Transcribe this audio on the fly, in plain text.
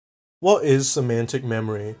What is semantic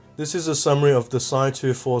memory? This is a summary of the Sci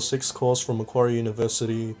 246 course from Macquarie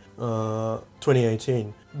University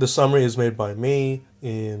 2018. The summary is made by me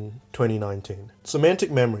in 2019. Semantic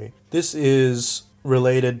memory. This is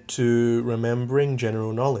related to remembering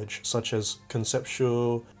general knowledge, such as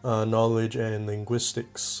conceptual knowledge and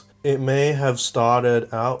linguistics. It may have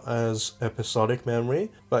started out as episodic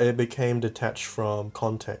memory, but it became detached from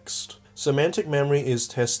context. Semantic memory is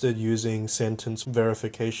tested using sentence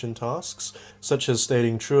verification tasks, such as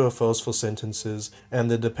stating true or false for sentences,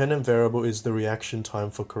 and the dependent variable is the reaction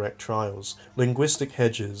time for correct trials. Linguistic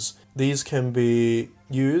hedges. These can be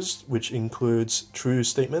used, which includes true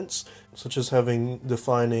statements, such as having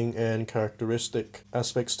defining and characteristic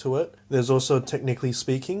aspects to it. There's also technically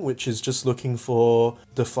speaking, which is just looking for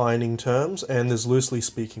defining terms, and there's loosely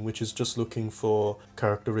speaking, which is just looking for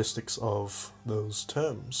characteristics of those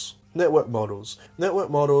terms. Network models. Network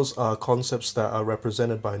models are concepts that are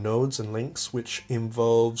represented by nodes and links, which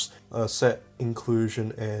involves set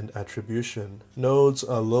inclusion and attribution. Nodes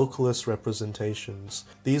are localist representations.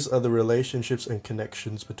 These are the relationships and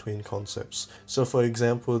connections between concepts. So for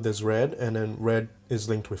example, there's red, and then red is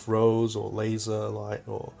linked with rose or laser light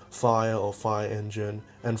or fire engine,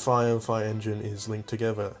 and fire engine is linked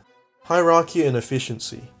together. Hierarchy and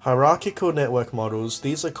efficiency. Hierarchical network models,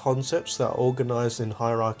 these are concepts that are organized in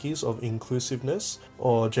hierarchies of inclusiveness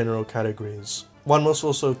or general categories. One must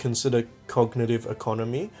also consider cognitive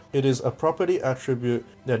economy. It is a property attribute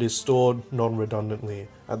that is stored non-redundantly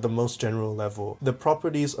at the most general level. The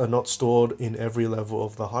properties are not stored in every level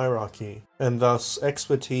of the hierarchy, and thus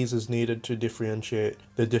expertise is needed to differentiate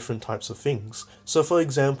the different types of things. So for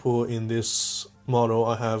example, in this model,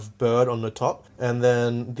 I have bird on the top, and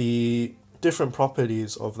then the different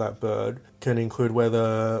properties of that bird can include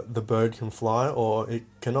whether the bird can fly or it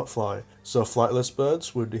cannot fly. So flightless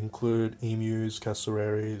birds would include emus,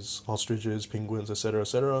 cassowaries, ostriches, penguins, etc.,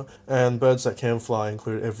 etc. And birds that can fly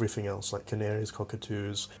include everything else, like canaries,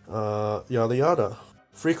 cockatoos, yada yada.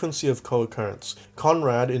 Frequency of co-occurrence.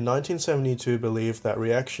 Conrad in 1972 believed that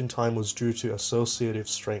reaction time was due to associative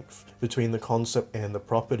strength between the concept and the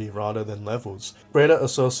property rather than levels. Greater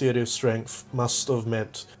associative strength must have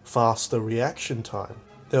meant faster reaction time.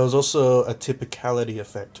 There was also a typicality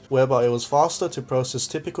effect, whereby it was faster to process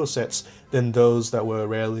typical sets than those that were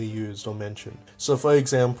rarely used or mentioned. So for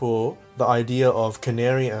example, the idea of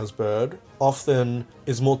canary as bird often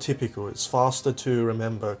is more typical. It's faster to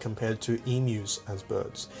remember compared to emus as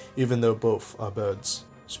birds, even though both are birds.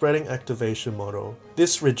 Spreading activation model.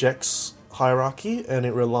 This rejects hierarchy and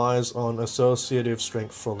it relies on associative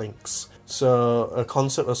strength for links. So a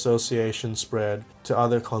concept association spread to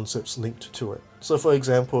other concepts linked to it. So for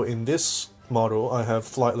example, in this model, I have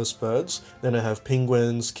flightless birds, then I have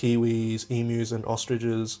penguins, kiwis, emus, and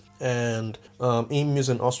ostriches. And emus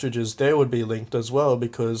and ostriches, they would be linked as well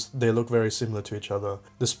because they look very similar to each other,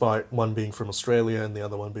 despite one being from Australia and the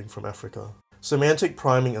other one being from Africa. Semantic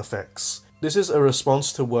priming effects. This is a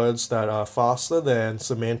response to words that are faster than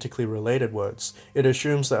semantically related words. It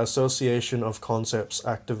assumes that association of concepts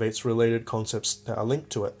activates related concepts that are linked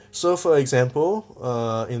to it. So for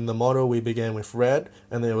example, in the model we began with red,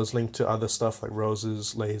 and then it was linked to other stuff like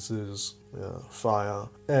roses, lasers, fire.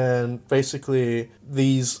 And basically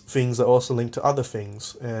these things are also linked to other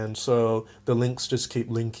things, and so the links just keep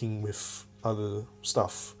linking with other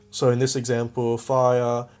stuff. So in this example,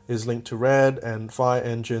 fire is linked to red, and fire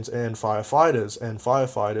engines and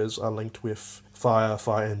firefighters are linked with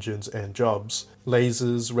fire engines and jobs.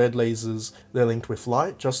 Lasers, red lasers, they're linked with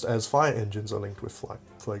light, just as fire engines are linked with light,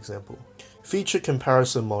 for example. Feature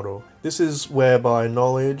comparison model. This is whereby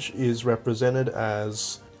knowledge is represented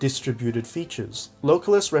as distributed features.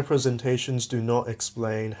 Localist representations do not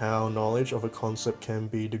explain how knowledge of a concept can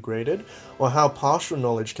be degraded, or how partial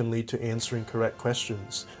knowledge can lead to answering correct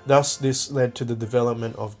questions. Thus, this led to the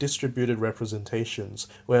development of distributed representations,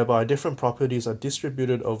 whereby different properties are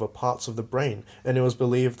distributed over parts of the brain, and it was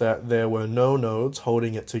believed that there were no nodes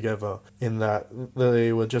holding it together, in that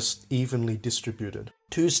they were just evenly distributed.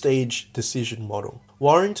 Two-stage decision model.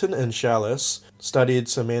 Warrington and Chalice studied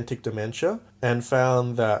semantic dementia and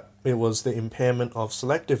found that it was the impairment of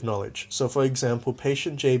selective knowledge. So for example,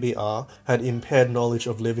 patient JBR had impaired knowledge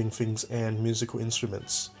of living things and musical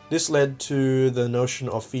instruments. This led to the notion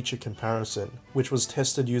of feature comparison, which was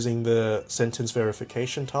tested using the sentence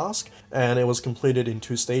verification task, and it was completed in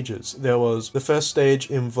 2 stages. The first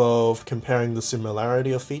stage involved comparing the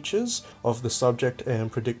similarity of features of the subject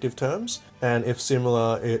and predictive terms, and if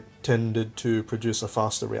similar, it tended to produce a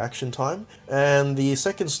faster reaction time. And the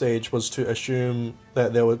second stage was to assume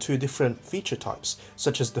that there were 2 different feature types,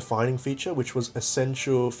 such as defining feature, which was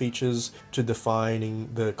essential features to defining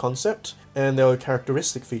the concept, and there were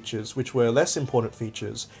characteristic features, which were less important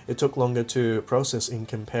features. It took longer to process in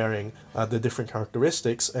comparing the different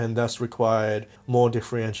characteristics, and thus required more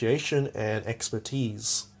differentiation and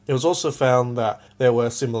expertise. It was also found that there were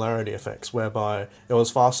similarity effects, whereby it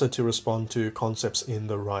was faster to respond to concepts in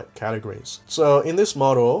the right categories. So in this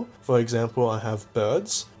model, for example, I have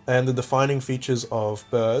birds, and the defining features of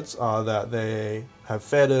birds are that they have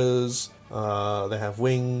feathers, they have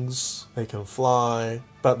wings, they can fly,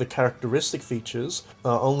 but the characteristic features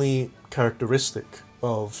are only characteristic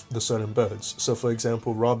of the certain birds. So for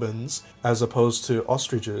example, robins, as opposed to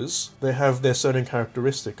ostriches, they have their certain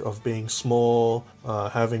characteristic of being small,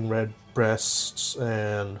 having red breasts,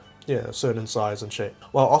 and certain size and shape.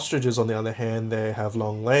 While ostriches, on the other hand, they have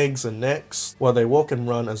long legs and necks, while they walk and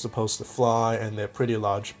run as opposed to fly, and they're pretty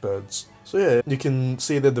large birds. So yeah, you can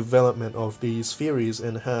see the development of these theories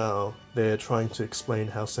and how they're trying to explain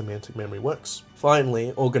how semantic memory works.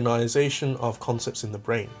 Finally, organization of concepts in the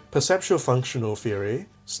brain. Perceptual-functional theory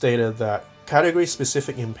stated that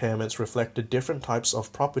category-specific impairments reflected different types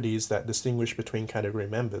of properties that distinguish between category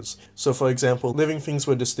members. So for example, living things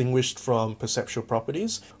were distinguished from perceptual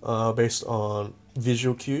properties based on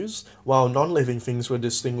visual cues, while non-living things were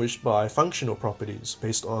distinguished by functional properties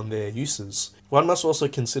based on their uses. One must also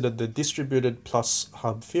consider the distributed plus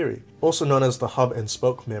hub theory, also known as the hub and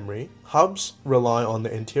spoke memory. Hubs rely on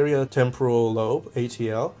the anterior temporal lobe,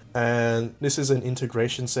 ATL, and this is an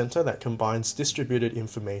integration center that combines distributed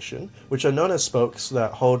information, which are known as spokes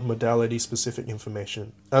that hold modality-specific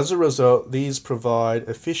information. As a result, these provide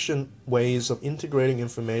efficient ways of integrating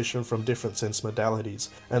information from different sense modalities,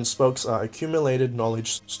 and spokes are accumulated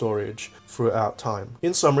knowledge storage throughout time.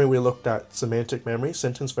 In summary, we looked at semantic memory,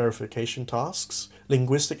 sentence verification tasks,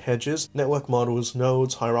 linguistic hedges, network models,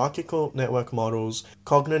 nodes, hierarchical network models,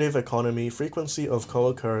 cognitive economy, frequency of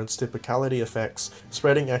co-occurrence, typicality effects,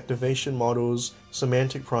 spreading activation models,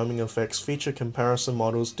 semantic priming effects, feature comparison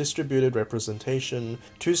models, distributed representation,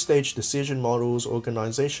 2-stage decision models,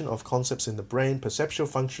 organization of concepts in the brain,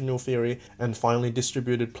 perceptual-functional theory, and finally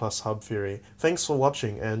distributed plus hub theory. Thanks for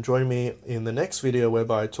watching, and join me in the next video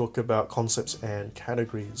whereby I talk about concepts and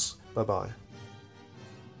categories. Bye bye.